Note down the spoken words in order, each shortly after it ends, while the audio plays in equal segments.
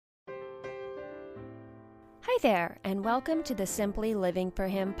Hi there, and welcome to the Simply Living for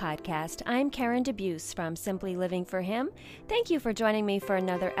Him podcast. I'm Karen DeBuse from Simply Living for Him. Thank you for joining me for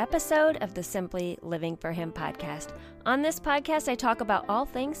another episode of the Simply Living for Him podcast. On this podcast, I talk about all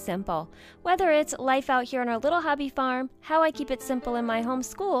things simple, whether it's life out here on our little hobby farm, how I keep it simple in my home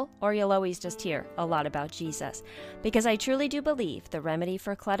school, or you'll always just hear a lot about Jesus. Because I truly do believe the remedy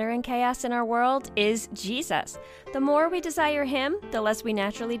for clutter and chaos in our world is Jesus. The more we desire Him, the less we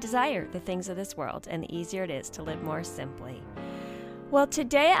naturally desire the things of this world, and the easier it is to live more simply. Well,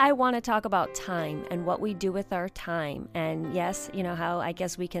 today I want to talk about time and what we do with our time. And yes, you know how I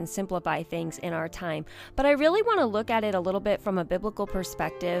guess we can simplify things in our time. But I really want to look at it a little bit from a biblical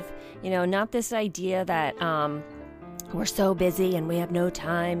perspective. You know, not this idea that we're so busy and we have no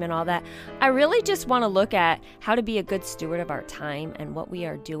time and all that. I really just want to look at how to be a good steward of our time and what we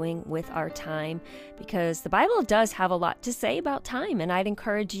are doing with our time, because the Bible does have a lot to say about time, and I'd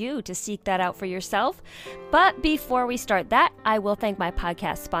encourage you to seek that out for yourself. But before we start that, I will thank my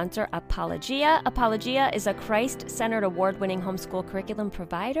podcast sponsor, Apologia. Apologia is a Christ-centered award-winning homeschool curriculum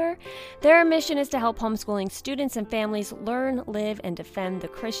provider. Their mission is to help homeschooling students and families learn, live, and defend the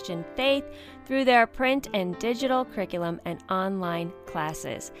Christian faith through their print and digital curriculum and online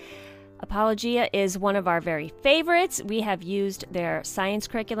classes. Apologia is one of our very favorites. We have used their science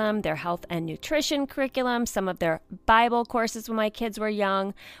curriculum, their health and nutrition curriculum, some of their Bible courses when my kids were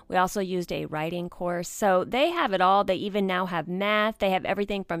young. We also used a writing course. So they have it all. They even now have math. They have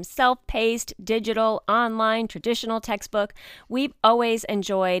everything from self-paced, digital, online, traditional textbook. We've always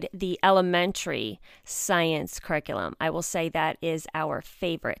enjoyed the elementary science curriculum. I will say that is our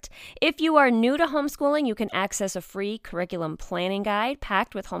favorite. If you are new to homeschooling, you can access a free curriculum planning guide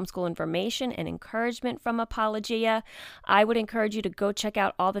packed with homeschool information and encouragement from Apologia. I would encourage you to go check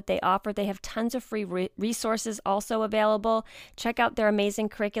out all that they offer. They have tons of free resources also available. Check out their amazing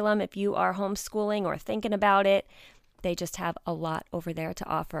curriculum if you are homeschooling or thinking about it. They just have a lot over there to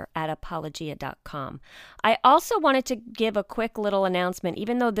offer at apologia.com. I also wanted to give a quick little announcement,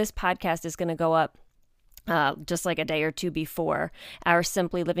 even though this podcast is going to go up just like a day or two before our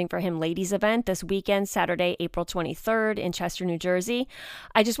Simply Living for Him ladies event this weekend, Saturday, April 23rd in Chester, New Jersey.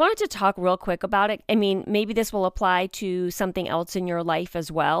 I just wanted to talk real quick about it. I mean, maybe this will apply to something else in your life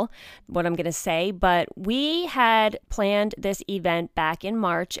as well, what I'm going to say, but we had planned this event back in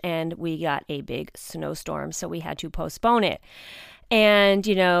March and we got a big snowstorm, so we had to postpone it. And,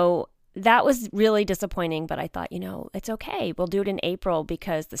 you know, that was really disappointing, but I thought, it's okay. We'll do it in April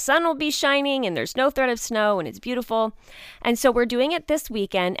because the sun will be shining and there's no threat of snow and it's beautiful. And so we're doing it this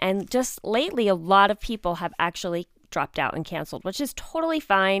weekend. And just lately, a lot of people have actually dropped out and canceled, which is totally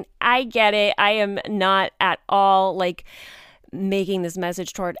fine. I get it. I am not at all making this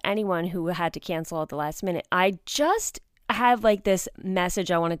message toward anyone who had to cancel at the last minute. I just have this message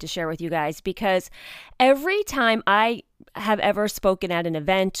I wanted to share with you guys, because every time I have ever spoken at an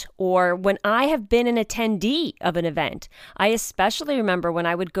event or when I have been an attendee of an event, I especially remember when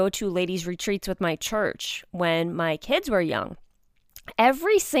I would go to ladies' retreats with my church when my kids were young.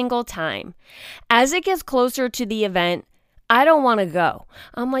 Every single time, as it gets closer to the event, I don't want to go.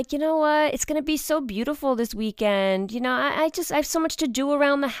 I'm like, you know what? It's going to be so beautiful this weekend. I have so much to do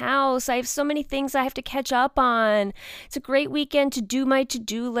around the house. I have so many things I have to catch up on. It's a great weekend to do my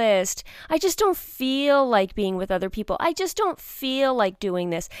to-do list. I just don't feel like being with other people. I just don't feel like doing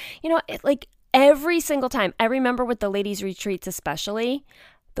this. Every single time. I remember with the ladies' retreats especially,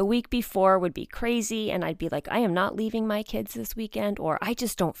 the week before would be crazy and I'd be like, I am not leaving my kids this weekend, or I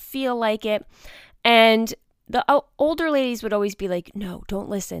just don't feel like it. And the older ladies would always be like, no, don't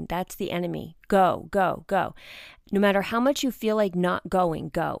listen. That's the enemy. Go, go, go. No matter how much you feel like not going,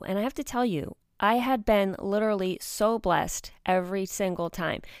 go. And I have to tell you, I had been literally so blessed every single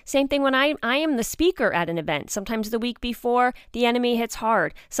time. Same thing when I am the speaker at an event. Sometimes the week before, the enemy hits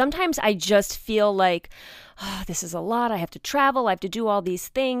hard. Sometimes I just feel like, this is a lot. I have to travel. I have to do all these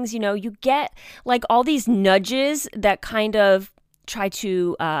things. You get all these nudges that kind of try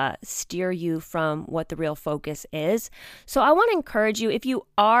to steer you from what the real focus is. So I want to encourage you, if you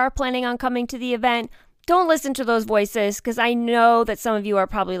are planning on coming to the event, don't listen to those voices, because I know that some of you are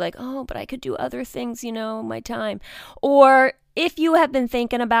probably like, oh, but I could do other things, my time. Or if you have been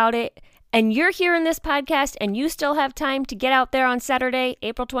thinking about it and you're hearing this podcast and you still have time to get out there on Saturday,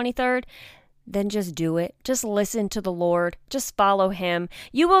 April 23rd, then just do it. Just listen to the Lord. Just follow Him.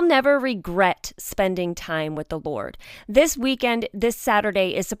 You will never regret spending time with the Lord. This weekend, this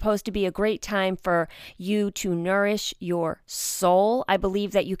Saturday, is supposed to be a great time for you to nourish your soul. I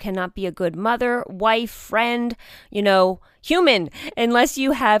believe that you cannot be a good mother, wife, friend, human unless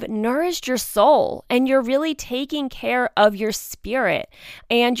you have nourished your soul and you're really taking care of your spirit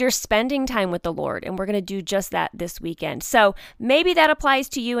and you're spending time with the Lord. And we're going to do just that this weekend. So maybe that applies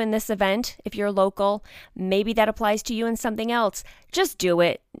to you in this event if you're local. Maybe that applies to you in something else. Just do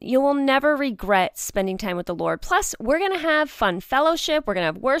it. You will never regret spending time with the Lord. Plus, we're going to have fun fellowship. We're going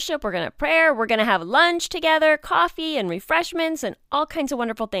to have worship. We're going to have prayer. We're going to have lunch together, coffee and refreshments and all kinds of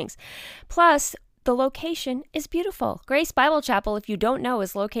wonderful things. Plus, the location is beautiful. Grace Bible Chapel, if you don't know,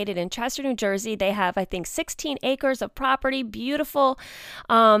 is located in Chester, New Jersey. They have, I think, 16 acres of property, beautiful,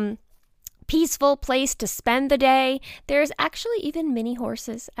 peaceful place to spend the day. There's actually even mini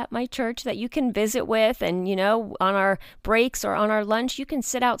horses at my church that you can visit with. And, you know, on our breaks or on our lunch, you can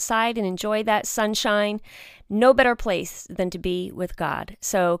sit outside and enjoy that sunshine. No better place than to be with God.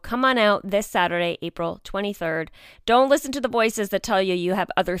 So come on out this Saturday, April 23rd. Don't listen to the voices that tell you you have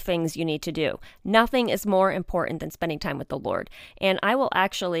other things you need to do. Nothing is more important than spending time with the Lord. And I will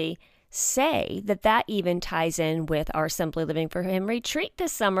actually say that even ties in with our Simply Living for Him retreat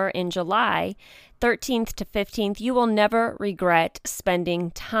this summer in July 13th to 15th. You will never regret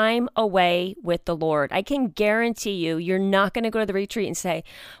spending time away with the Lord. I can guarantee you're not going to go to the retreat and say,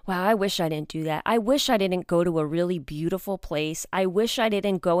 wow, I wish I didn't do that. I wish I didn't go to a really beautiful place. I wish I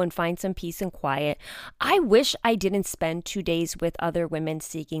didn't go and find some peace and quiet. I wish I didn't spend 2 days with other women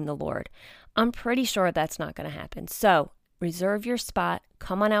seeking the Lord. I'm pretty sure that's not going to happen. So reserve your spot.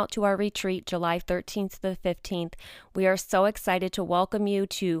 Come on out to our retreat, July 13th to the 15th. We are so excited to welcome you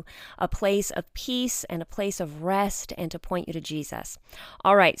to a place of peace and a place of rest and to point you to Jesus.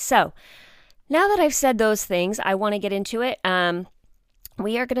 All right, so now that I've said those things, I want to get into it.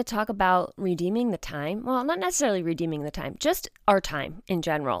 We are going to talk about redeeming the time. Well, not necessarily redeeming the time, just our time in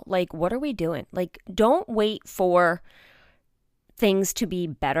general. Like, what are we doing? Like, don't wait for things to be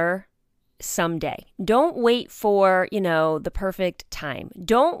better someday. Don't wait for, the perfect time.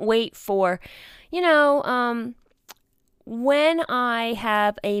 Don't wait for, when I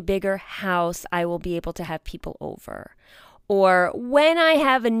have a bigger house, I will be able to have people over. Or when I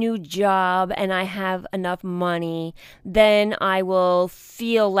have a new job and I have enough money, then I will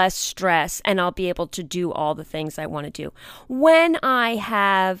feel less stress and I'll be able to do all the things I want to do. When I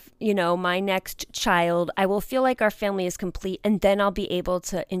have, my next child, I will feel like our family is complete and then I'll be able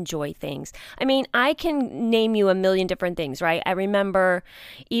to enjoy things. I mean, I can name you a million different things, right? I remember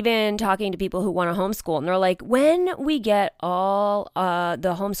even talking to people who want to homeschool and they're like, when we get all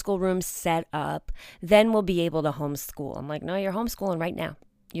the homeschool rooms set up, then we'll be able to homeschool. I'm like, no, you're homeschooling right now.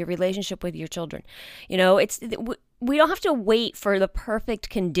 Your relationship with your children. We don't have to wait for the perfect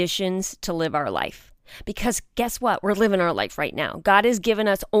conditions to live our life. Because guess what? We're living our life right now. God has given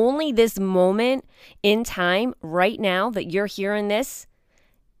us only this moment in time right now that you're hearing this.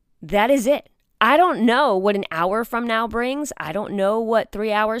 That is it. I don't know what an hour from now brings. I don't know what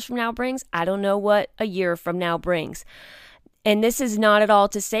 3 hours from now brings. I don't know what a year from now brings. And this is not at all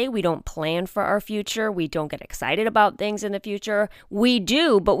to say we don't plan for our future. We don't get excited about things in the future. We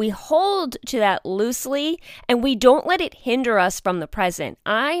do, but we hold to that loosely and we don't let it hinder us from the present.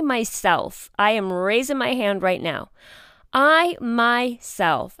 I am raising my hand right now. I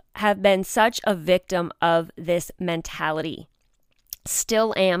myself have been such a victim of this mentality.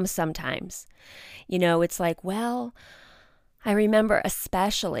 Still am sometimes. It's like, well, I remember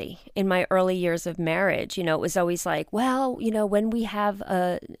especially in my early years of marriage, it was always like, well, when we have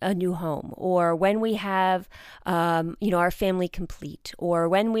a new home or when we have, our family complete or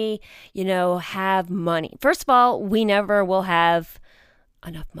when we, have money. First of all, we never will have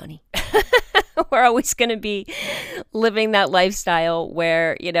enough money. We're always going to be living that lifestyle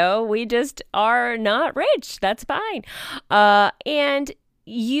where, we just are not rich. That's fine. And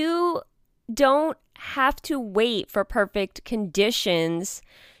you don't have to wait for perfect conditions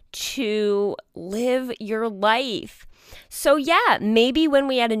to live your life. So yeah, maybe when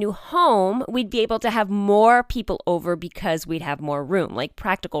we had a new home, we'd be able to have more people over because we'd have more room, like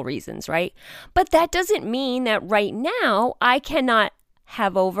practical reasons, right? But that doesn't mean that right now I cannot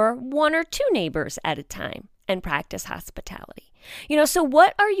have over 1 or 2 neighbors at a time and practice hospitality. So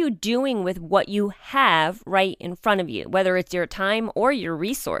what are you doing with what you have right in front of you, whether it's your time or your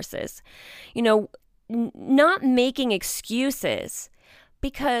resources? Not making excuses,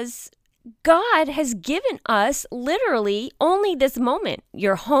 because God has given us literally only this moment.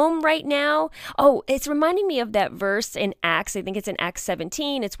 You're home right now. Oh, it's reminding me of that verse in Acts. I think it's in Acts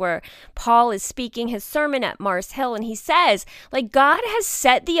 17. It's where Paul is speaking his sermon at Mars Hill. And he says, God has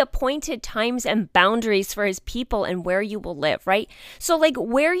set the appointed times and boundaries for his people and where you will live, right? So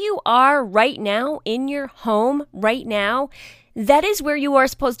where you are right now in your home right now, That is where you are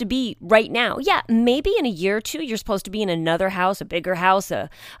supposed to be right now. Yeah, maybe in a year or two, you're supposed to be in another house, a bigger house,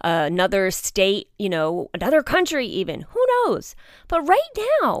 another state, another country even. Who knows? But right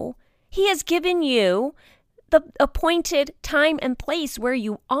now, he has given you the appointed time and place where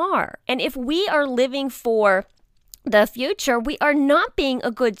you are. And if we are living for the future, we are not being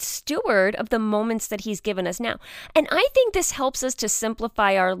a good steward of the moments that he's given us now. And I think this helps us to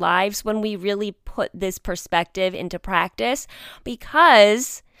simplify our lives when we really put this perspective into practice,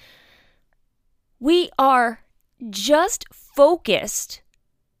 because we are just focused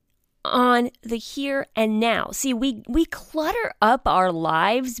on the here and now. See, we clutter up our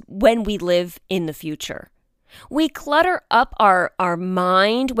lives when we live in the future. We clutter up our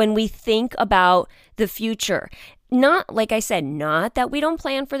mind when we think about the future. Not, like I said, not that we don't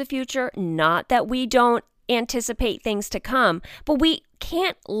plan for the future, not that we don't anticipate things to come, but we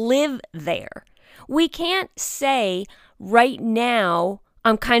can't live there. We can't say right now,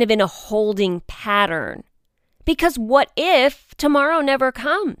 I'm kind of in a holding pattern. Because what if tomorrow never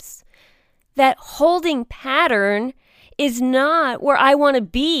comes? That holding pattern is not where I want to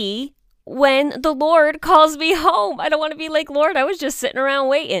be when the Lord calls me home. I don't want to be like, Lord, I was just sitting around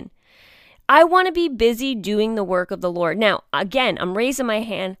waiting. I want to be busy doing the work of the Lord. Now, again, I'm raising my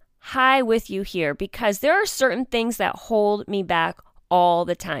hand high with you here because there are certain things that hold me back all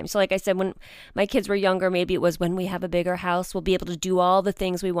the time. So like I said, when my kids were younger, maybe it was when we have a bigger house, we'll be able to do all the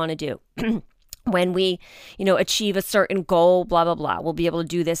things we want to do. When we, achieve a certain goal, blah, blah, blah, we'll be able to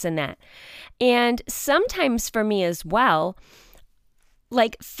do this and that. And sometimes for me as well,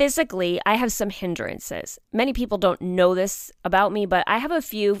 like physically, I have some hindrances. Many people don't know this about me, but I have a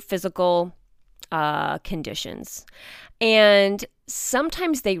few physical conditions. And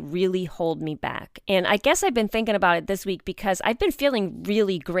sometimes they really hold me back. And I guess I've been thinking about it this week because I've been feeling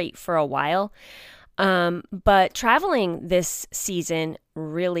really great for a while. But traveling this season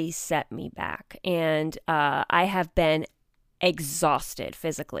really set me back. And I have been exhausted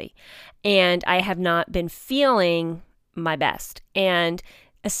physically. And I have not been feeling my best. And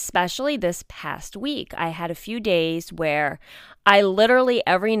especially this past week, I had a few days where I literally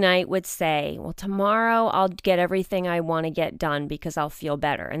every night would say, well, tomorrow I'll get everything I want to get done because I'll feel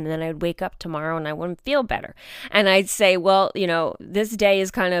better. And then I'd wake up tomorrow and I wouldn't feel better. And I'd say, well, this day is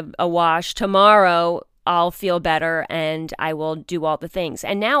kind of a wash. Tomorrow I'll feel better and I will do all the things.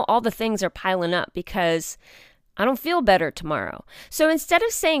 And now all the things are piling up because I don't feel better tomorrow. So instead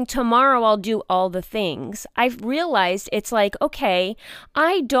of saying tomorrow I'll do all the things, I've realized it's like, okay,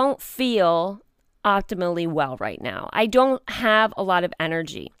 I don't feel optimally well right now. I don't have a lot of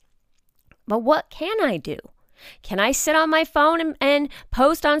energy. But what can I do? Can I sit on my phone and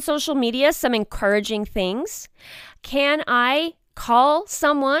post on social media some encouraging things? Can I call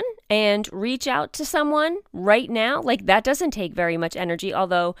someone and reach out to someone right now? Like that doesn't take very much energy,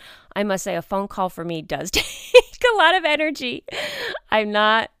 although I must say a phone call for me does take a lot of energy. I'm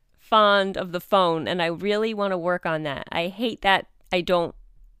not fond of the phone and I really want to work on that. I hate that I don't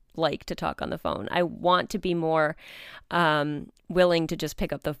like to talk on the phone. I want to be more willing to just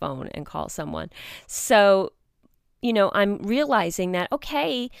pick up the phone and call someone. So, I'm realizing that,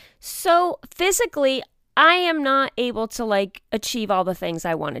 okay, so physically I am not able to achieve all the things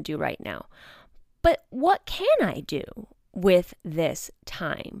I want to do right now. But what can I do with this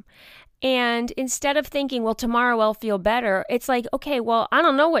time? And instead of thinking, well, tomorrow I'll feel better, it's like, okay, well, I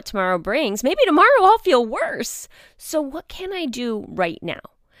don't know what tomorrow brings. Maybe tomorrow I'll feel worse. So what can I do right now?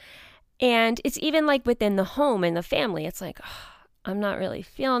 And it's even like within the home and the family, it's like, oh, I'm not really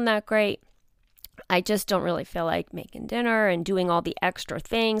feeling that great. I just don't really feel like making dinner and doing all the extra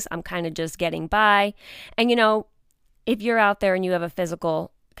things. I'm kind of just getting by. And, if you're out there and you have a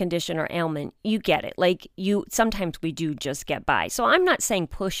physical condition or ailment, you get it. Sometimes we do just get by. So I'm not saying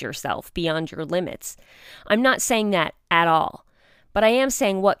push yourself beyond your limits. I'm not saying that at all. But I am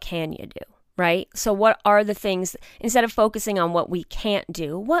saying, what can you do? Right? So what are the things, instead of focusing on what we can't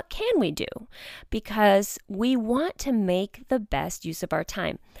do, what can we do? Because we want to make the best use of our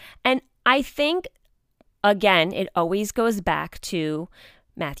time. And I think, again, it always goes back to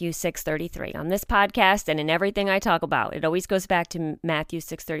Matthew 6:33. On this podcast and in everything I talk about, it always goes back to Matthew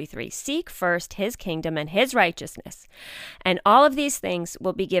 6:33. Seek first his kingdom and his righteousness, and all of these things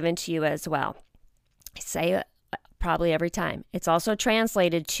will be given to you as well. I say it probably every time. It's also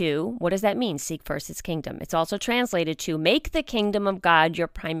translated to, what does that mean? Seek first his kingdom. It's also translated to make the kingdom of God your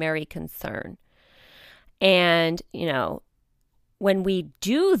primary concern. And, when we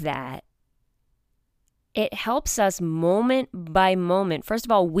do that, it helps us moment by moment. First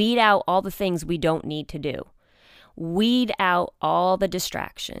of all, weed out all the things we don't need to do. Weed out all the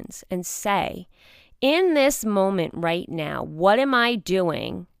distractions and say, in this moment right now, what am I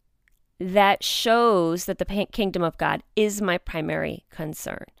doing that shows that the kingdom of God is my primary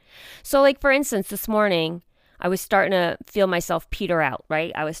concern? So like, for instance, this morning, I was starting to feel myself peter out,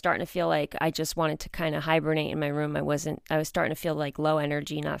 right? I was starting to feel like I just wanted to kind of hibernate in my room. I was starting to feel like low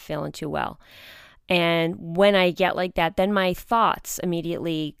energy, not feeling too well. And when I get like that, then my thoughts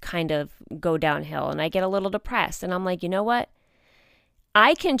immediately kind of go downhill and I get a little depressed. And I'm like, you know what?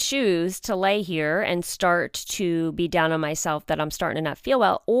 I can choose to lay here and start to be down on myself that I'm starting to not feel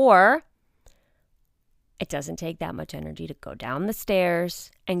well, or it doesn't take that much energy to go down the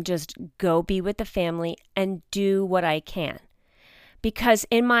stairs and just go be with the family and do what I can. Because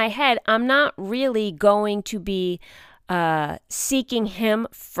in my head, I'm not really going to be seeking him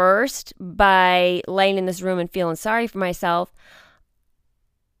first by laying in this room and feeling sorry for myself.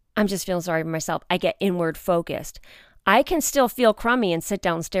 I'm just feeling sorry for myself. I get inward focused. I can still feel crummy and sit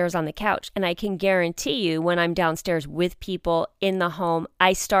downstairs on the couch. And I can guarantee you when I'm downstairs with people in the home,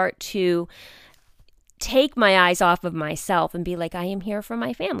 I start to take my eyes off of myself and be like, I am here for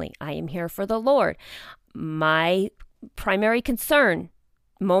my family. I am here for the Lord. My primary concern,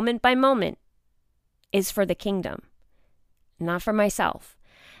 moment by moment, is for the kingdom, not for myself.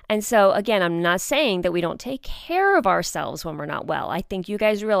 And so, again, I'm not saying that we don't take care of ourselves when we're not well. I think you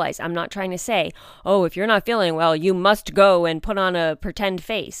guys realize I'm not trying to say, oh, if you're not feeling well, you must go and put on a pretend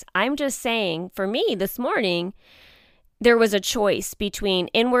face. I'm just saying, for me this morning, there was a choice between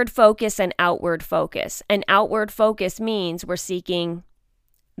inward focus and outward focus. And outward focus means we're seeking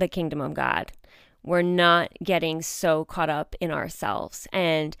the kingdom of God. We're not getting so caught up in ourselves.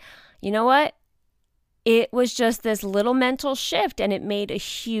 And you know what? It was just this little mental shift, and it made a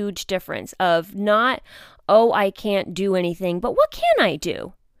huge difference of not, oh, I can't do anything, but what can I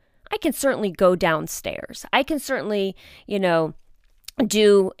do? I can certainly go downstairs. I can certainly,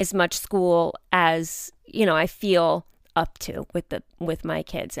 do as much school as, I feel up to with my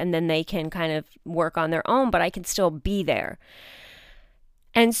kids, and then they can kind of work on their own, but I can still be there.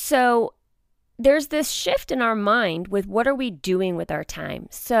 And so there's this shift in our mind with what are we doing with our time.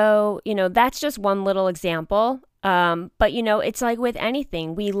 So, that's just one little example. But, it's like with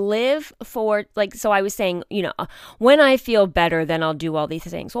anything, we live for, so I was saying, when I feel better, then I'll do all these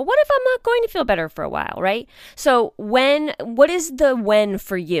things. Well, what if I'm not going to feel better for a while, right? So what is the when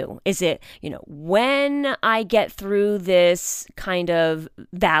for you? Is it, when I get through this kind of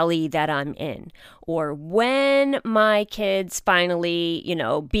valley that I'm in, or when my kids finally,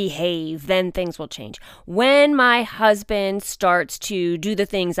 behave, then things will change. When my husband starts to do the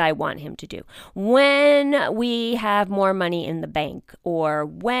things I want him to do. When we have more money in the bank, or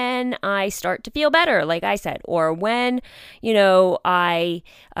when I start to feel better, like I said, or when, I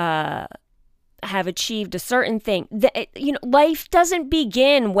have achieved a certain thing. Life doesn't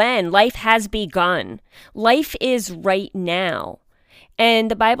begin when. Life has begun. Life is right now.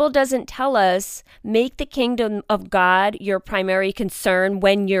 And the Bible doesn't tell us, make the kingdom of God your primary concern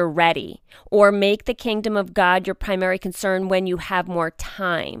when you're ready, or make the kingdom of God your primary concern when you have more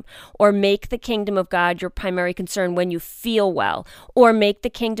time, or make the kingdom of God your primary concern when you feel well, or make the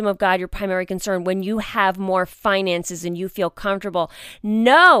kingdom of God your primary concern when you have more finances and you feel comfortable.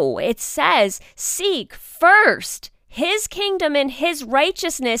 No, it says, seek first his kingdom and his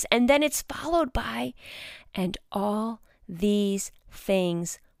righteousness, and then it's followed by, and all these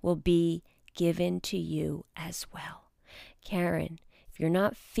things will be given to you as well. Karen, if you're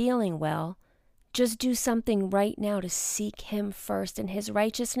not feeling well, just do something right now to seek him first and his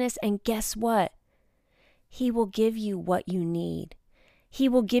righteousness, and guess what? He will give you what you need. He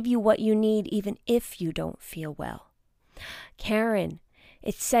will give you what you need even if you don't feel well. Karen,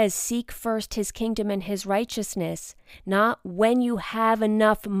 it says seek first his kingdom and his righteousness, not when you have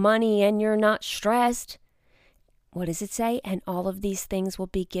enough money and you're not stressed. What does it say? And all of these things will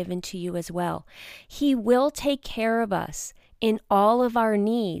be given to you as well. He will take care of us in all of our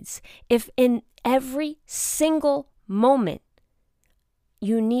needs. If in every single moment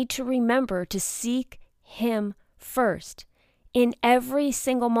you need to remember to seek him first, in every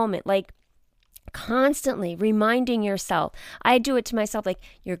single moment, like constantly reminding yourself. I do it to myself, like,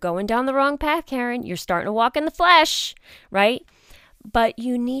 you're going down the wrong path, Karen. You're starting to walk in the flesh, right? But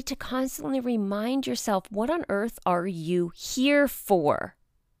you need to constantly remind yourself, what on earth are you here for?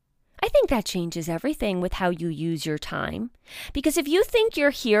 I think that changes everything with how you use your time. Because if you think you're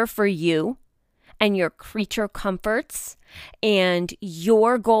here for you and your creature comforts and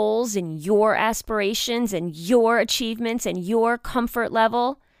your goals and your aspirations and your achievements and your comfort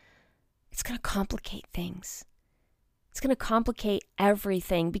level, it's going to complicate things. It's going to complicate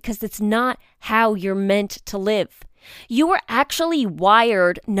everything because it's not how you're meant to live. You are actually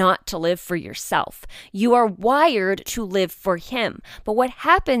wired not to live for yourself. You are wired to live for Him. But what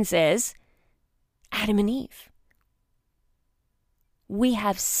happens is, Adam and Eve, we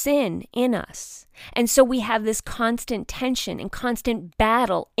have sin in us. And so we have this constant tension and constant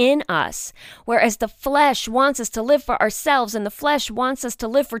battle in us, whereas the flesh wants us to live for ourselves and the flesh wants us to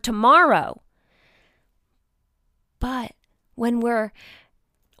live for tomorrow. But when we're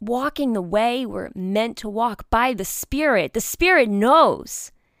walking the way we're meant to walk by the Spirit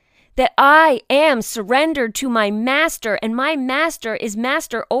knows that I am surrendered to my Master, and my Master is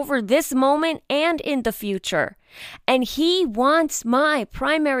Master over this moment and in the future. And He wants my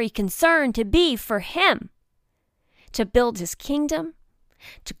primary concern to be for Him, to build His kingdom,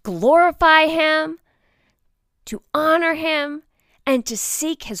 to glorify Him, to honor Him, and to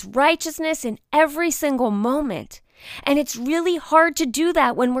seek His righteousness in every single moment. And it's really hard to do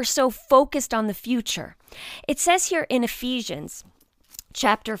that when we're so focused on the future. It says here in Ephesians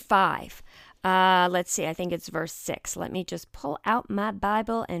chapter 5, let's see, I think it's verse 6. Let me just pull out my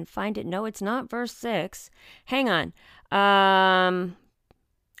Bible and find it. No, it's not verse 6. Hang on.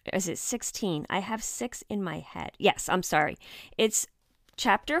 Is it 16? I have 6 in my head. Yes, I'm sorry. It's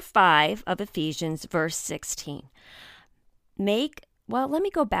chapter 5 of Ephesians, verse 16. Let me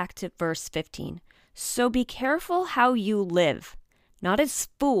go back to verse 15. So be careful how you live, not as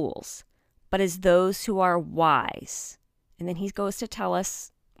fools, but as those who are wise. And then he goes to tell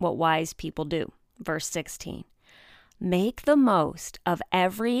us what wise people do. Verse 16. Make the most of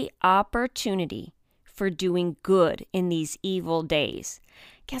every opportunity for doing good in these evil days.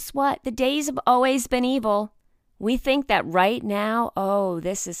 Guess what? The days have always been evil. We think that right now,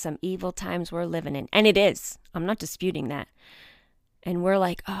 this is some evil times we're living in. And it is. I'm not disputing that. And we're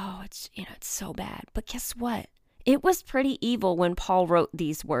like, it's so bad. But guess what? It was pretty evil when Paul wrote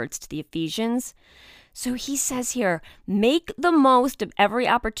these words to the Ephesians. So he says here, make the most of every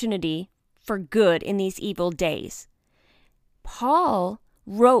opportunity for good in these evil days. Paul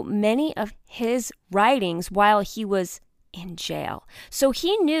wrote many of his writings while he was in jail. So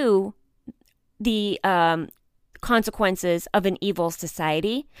he knew the consequences of an evil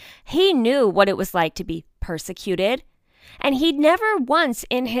society. He knew what it was like to be persecuted. And he never once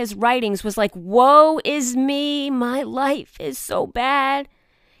in his writings was like, woe is me, my life is so bad.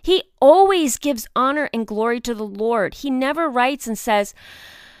 He always gives honor and glory to the Lord. He never writes and says,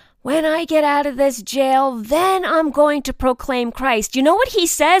 when I get out of this jail, then I'm going to proclaim Christ. You know what he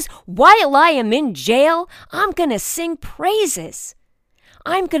says? While I am in jail, I'm going to sing praises.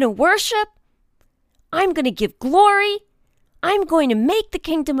 I'm going to worship. I'm going to give glory. I'm going to make the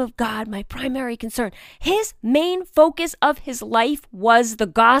kingdom of God my primary concern. His main focus of his life was the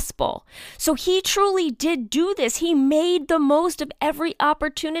gospel. So he truly did do this. He made the most of every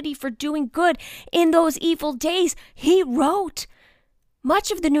opportunity for doing good in those evil days. He wrote much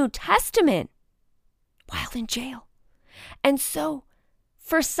of the New Testament while in jail. And so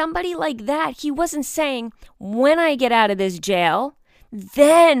for somebody like that, he wasn't saying, when I get out of this jail,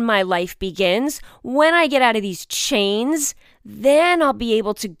 then my life begins. When I get out of these chains, then I'll be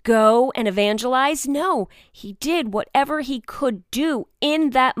able to go and evangelize. No, he did whatever he could do in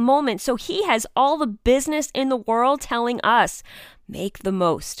that moment. So he has all the business in the world telling us, make the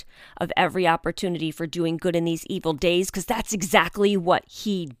most of every opportunity for doing good in these evil days, because that's exactly what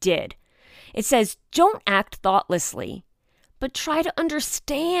he did. It says, don't act thoughtlessly, but try to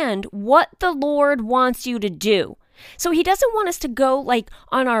understand what the Lord wants you to do. So he doesn't want us to go like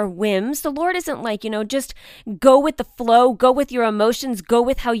on our whims. The Lord isn't like, just go with the flow, go with your emotions, go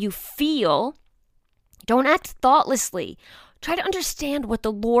with how you feel. Don't act thoughtlessly. Try to understand what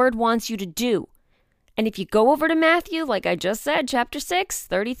the Lord wants you to do. And if you go over to Matthew, like I just said, chapter 6,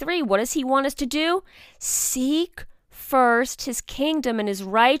 33, what does he want us to do? Seek first his kingdom and his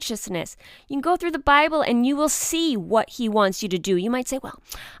righteousness. You can go through the Bible and you will see what he wants you to do. You might say, well,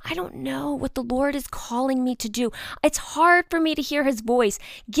 I don't know what the Lord is calling me to do. It's hard for me to hear his voice.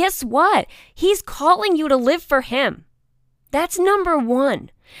 Guess what? He's calling you to live for him. That's number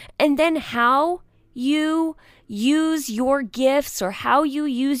one. And then how you use your gifts or how you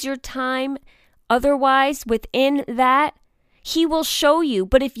use your time otherwise within that, he will show you.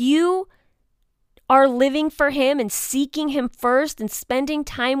 But if you are living for him and seeking him first and spending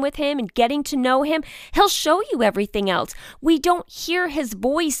time with him and getting to know him, he'll show you everything else. We don't hear his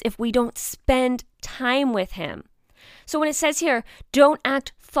voice if we don't spend time with him. So when it says here, don't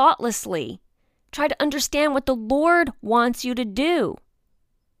act thoughtlessly, try to understand what the Lord wants you to do.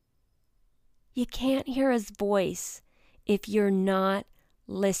 You can't hear his voice if you're not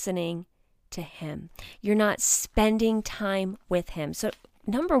listening to him. You're not spending time with him. So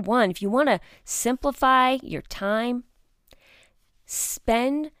number one, if you want to simplify your time,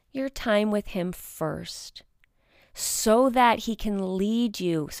 spend your time with him first so that he can lead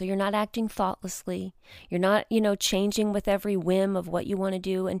you. So you're not acting thoughtlessly. You're not, changing with every whim of what you want to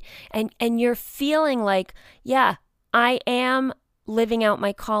do. And you're feeling like, yeah, I am living out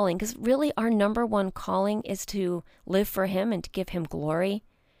my calling. Because really our number one calling is to live for him and to give him glory.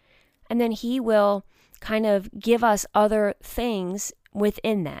 And then he will kind of give us other things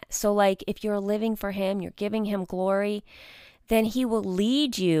within that. So like if you're living for him, you're giving him glory, then he will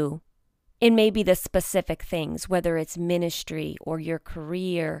lead you in maybe the specific things, whether it's ministry or your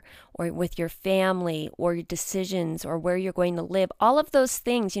career or with your family or your decisions or where you're going to live. All of those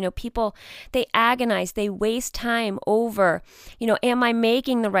things, people, they agonize, they waste time over, am I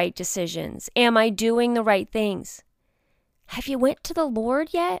making the right decisions? Am I doing the right things? Have you went to the Lord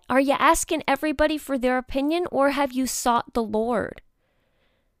yet? Are you asking everybody for their opinion, or have you sought the Lord?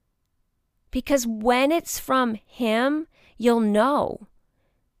 Because when it's from him, you'll know.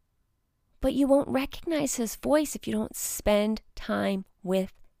 But you won't recognize his voice if you don't spend time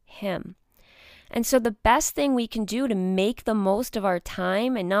with him. And so the best thing we can do to make the most of our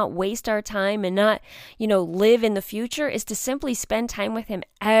time and not waste our time and not, live in the future is to simply spend time with him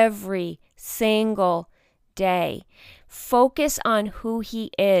every single day. Focus on who he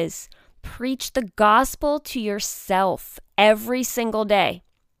is. Preach the gospel to yourself every single day.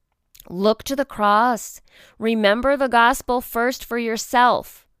 Look to the cross. Remember the gospel first for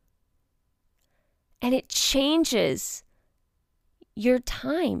yourself. And it changes your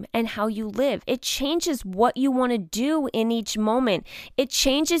time and how you live. It changes what you want to do in each moment. It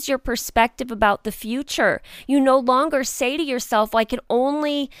changes your perspective about the future. You no longer say to yourself, I can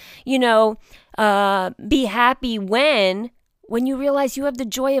only, be happy when you realize you have the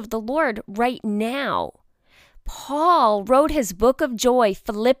joy of the Lord right now. Paul wrote his book of joy,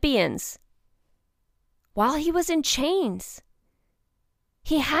 Philippians, while he was in chains.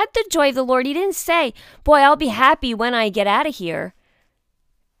 He had the joy of the Lord. He didn't say, boy, I'll be happy when I get out of here.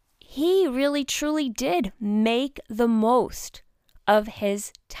 He really, truly did make the most of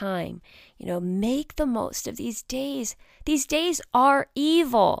his time. Make the most of these days. These days are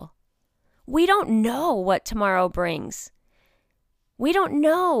evil. We don't know what tomorrow brings. We don't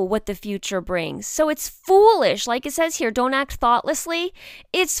know what the future brings. So it's foolish, like it says here, don't act thoughtlessly.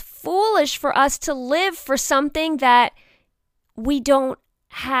 It's foolish for us to live for something that we don't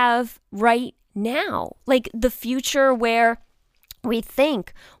have right now. Like the future where we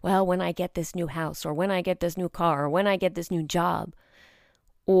think, well, when I get this new house or when I get this new car or when I get this new job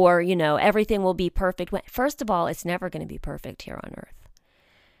or, everything will be perfect. First of all, it's never going to be perfect here on earth.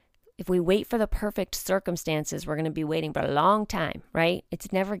 If we wait for the perfect circumstances, we're going to be waiting for a long time, right?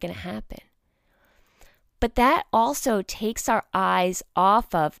 It's never going to happen. But that also takes our eyes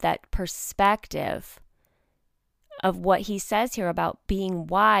off of that perspective of what he says here about being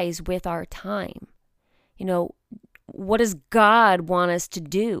wise with our time. What does God want us to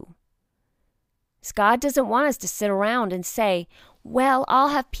do? God doesn't want us to sit around and say, well, I'll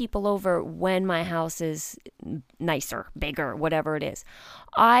have people over when my house is nicer, bigger, whatever it is.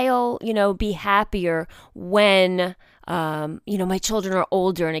 I'll, be happier when, my children are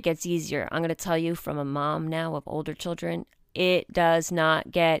older and it gets easier. I'm going to tell you from a mom now of older children, it does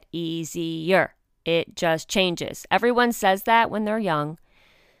not get easier. It just changes. Everyone says that when they're young.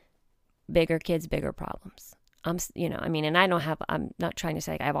 Bigger kids, bigger problems. I'm not trying to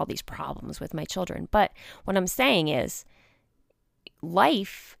say I have all these problems with my children, but what I'm saying is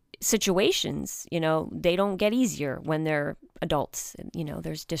life situations, they don't get easier when they're adults.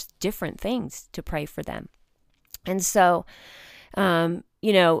 There's just different things to pray for them. And so,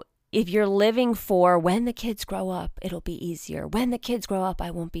 if you're living for when the kids grow up, it'll be easier. When the kids grow up,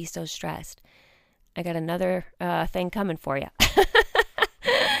 I won't be so stressed. I got another thing coming for you.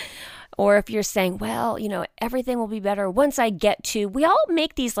 Or if you're saying, well, everything will be better once I get to, we all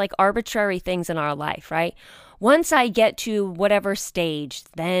make these like arbitrary things in our life, right? Once I get to whatever stage,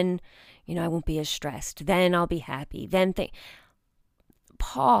 then, I won't be as stressed. Then I'll be happy.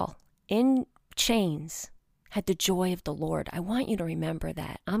 Paul in chains had the joy of the Lord. I want you to remember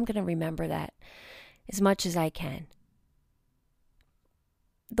that. I'm going to remember that as much as I can.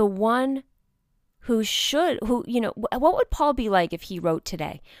 The one what would Paul be like if he wrote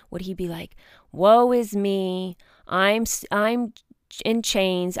today? Would he be like, woe is me, I'm in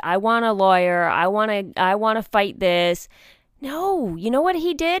chains, I want a lawyer, I want to fight this? No, you know what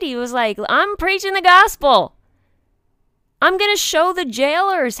he did? He was like, I'm preaching the gospel. I'm going to show the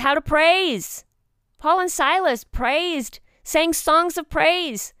jailers how to praise. Paul and Silas praised, sang songs of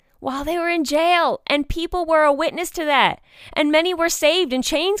praise. while they were in jail, and people were a witness to that. And many were saved and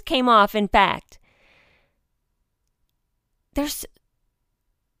chains came off, in fact. There's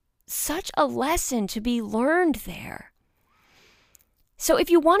such a lesson to be learned there. So if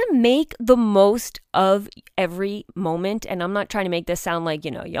you want to make the most of every moment, and I'm not trying to make this sound like,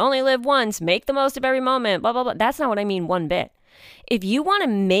 you only live once, make the most of every moment, blah, blah, blah. That's not what I mean one bit. If you want to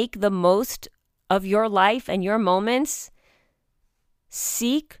make the most of your life and your moments,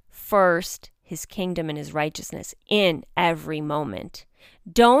 seek first his kingdom and his righteousness in every moment.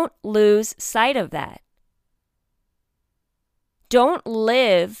 Don't lose sight of that. Don't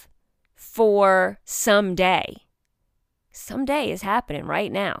live for someday. Someday is happening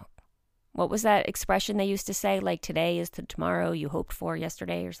right now. What was that expression they used to say? Like, today is the tomorrow you hoped for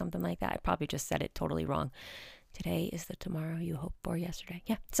yesterday, or something like that. I probably just said it totally wrong. Today is the tomorrow you hoped for yesterday.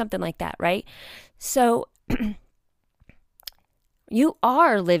 Yeah, something like that, right? So you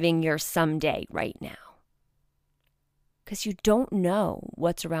are living your someday right now because you don't know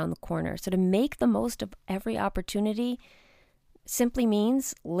what's around the corner. So to make the most of every opportunity simply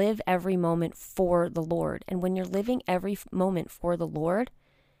means live every moment for the Lord. And when you're living every moment for the Lord,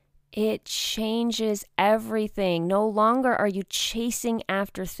 it changes everything. No longer are you chasing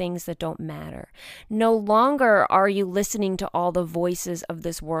after things that don't matter. No longer are you listening to all the voices of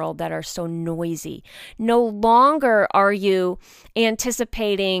this world that are so noisy. No longer are you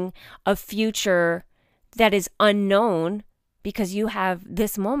anticipating a future that is unknown because you have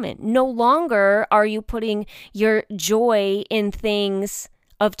this moment. No longer are you putting your joy in things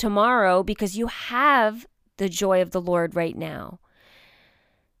of tomorrow because you have the joy of the Lord right now.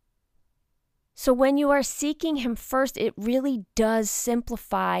 So when you are seeking him first, it really does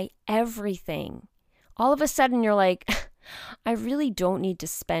simplify everything. All of a sudden you're like, I really don't need to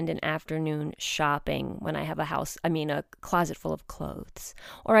spend an afternoon shopping when I have a closet full of clothes.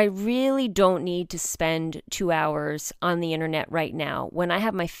 Or I really don't need to spend 2 hours on the internet right now when I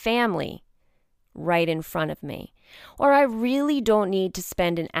have my family right in front of me. Or I really don't need to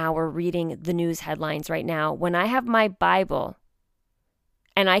spend an hour reading the news headlines right now when I have my Bible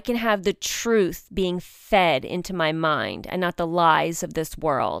and I can have the truth being fed into my mind and not the lies of this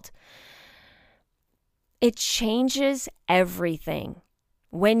world. It changes everything.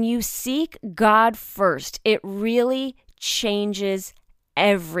 When you seek God first, it really changes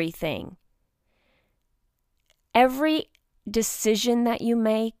everything. Every decision that you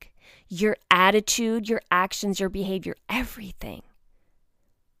make, your attitude, your actions, your behavior, everything.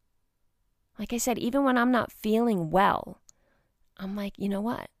 Like I said, even when I'm not feeling well, I'm like, you know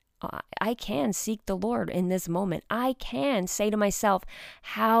what? I can seek the Lord in this moment. I can say to myself,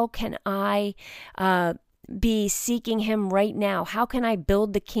 how can I be seeking him right now? How can I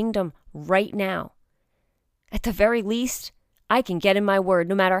build the kingdom right now? At the very least, I can get in my word.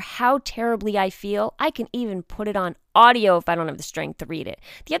 No matter how terribly I feel, I can even put it on audio if I don't have the strength to read it.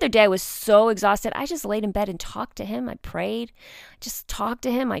 The other day I was so exhausted. I just laid in bed and talked to him. I prayed. I just talked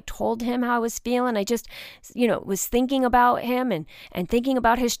to him. I told him how I was feeling. I just, was thinking about him and thinking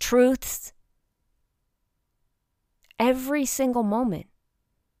about his truths. Every single moment.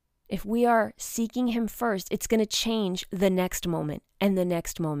 If we are seeking him first, it's going to change the next moment and the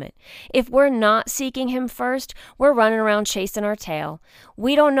next moment. If we're not seeking him first, we're running around chasing our tail.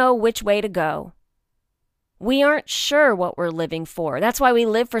 We don't know which way to go. We aren't sure what we're living for. That's why we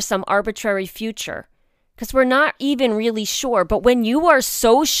live for some arbitrary future, because we're not even really sure. But when you are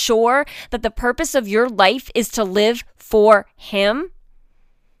so sure that the purpose of your life is to live for him,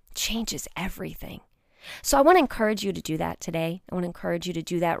 it changes everything. So I want to encourage you to do that today. I want to encourage you to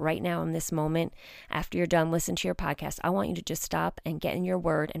do that right now in this moment. After you're done listening to your podcast, I want you to just stop and get in your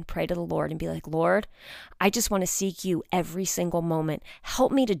word and pray to the Lord and be like, Lord, I just want to seek you every single moment.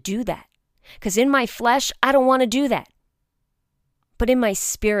 Help me to do that. Because in my flesh, I don't want to do that. But in my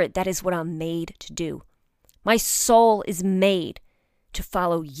spirit, that is what I'm made to do. My soul is made to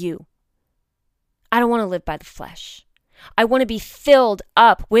follow you. I don't want to live by the flesh. I want to be filled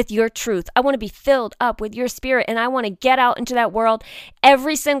up with your truth. I want to be filled up with your spirit. And I want to get out into that world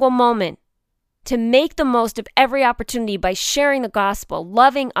every single moment to make the most of every opportunity by sharing the gospel,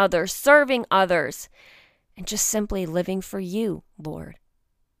 loving others, serving others, and just simply living for you, Lord.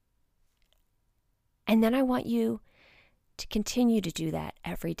 And then I want you to continue to do that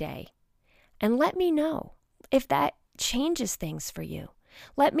every day. And let me know if that changes things for you.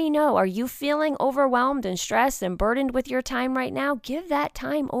 Let me know, are you feeling overwhelmed and stressed and burdened with your time right now? Give that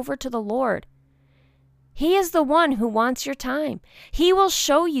time over to the Lord. He is the one who wants your time. He will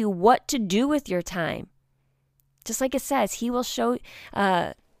show you what to do with your time. Just like it says, he will show,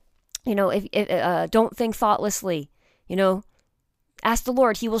 don't think thoughtlessly, Ask the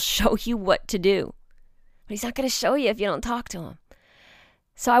Lord. He will show you what to do. But he's not going to show you if you don't talk to him.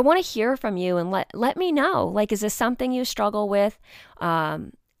 So I want to hear from you and let me know. Like, is this something you struggle with?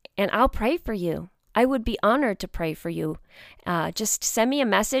 And I'll pray for you. I would be honored to pray for you. Just send me a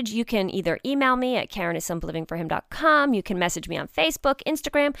message. You can either email me at Karen@simplylivingforhim.com. You can message me on Facebook,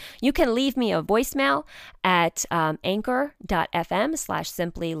 Instagram. You can leave me a voicemail at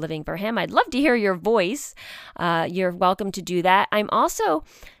anchor.fm/simplylivingforhim. I'd love to hear your voice. You're welcome to do that. I'm also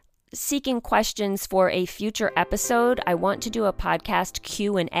seeking questions for a future episode. I want to do a podcast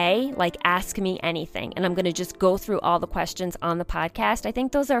Q&A, like Ask Me Anything, and I'm going to just go through all the questions on the podcast. I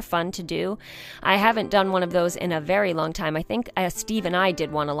think those are fun to do. I haven't done one of those in a very long time. I think Steve and I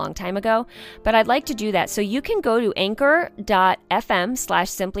did one a long time ago, but I'd like to do that. So you can go to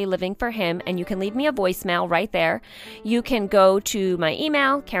anchor.fm/simplylivingforhim, and you can leave me a voicemail right there. You can go to my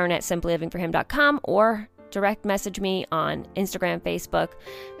email, Karen@simplylivingforhim.com, or direct message me on Instagram, Facebook.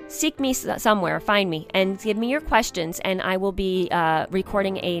 Seek me somewhere, find me, and give me your questions, and I will be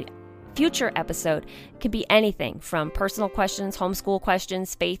recording a future episode. It could be anything from personal questions, homeschool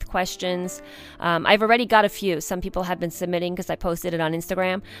questions, faith questions. I've already got a few. Some people have been submitting because I posted it on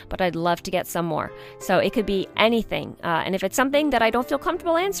Instagram, but I'd love to get some more. So it could be anything. And if it's something that I don't feel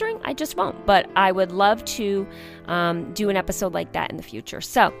comfortable answering, I just won't. But I would love to do an episode like that in the future.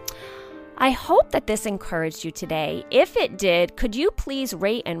 So I hope that this encouraged you today. If it did, could you please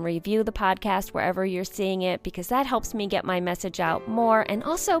rate and review the podcast wherever you're seeing it, because that helps me get my message out more. And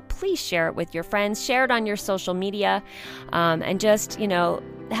also, please share it with your friends, share it on your social media, and just,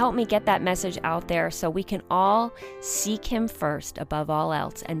 help me get that message out there so we can all seek him first above all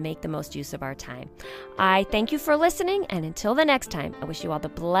else and make the most use of our time. I thank you for listening, and until the next time, I wish you all the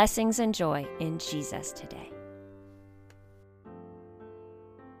blessings and joy in Jesus today.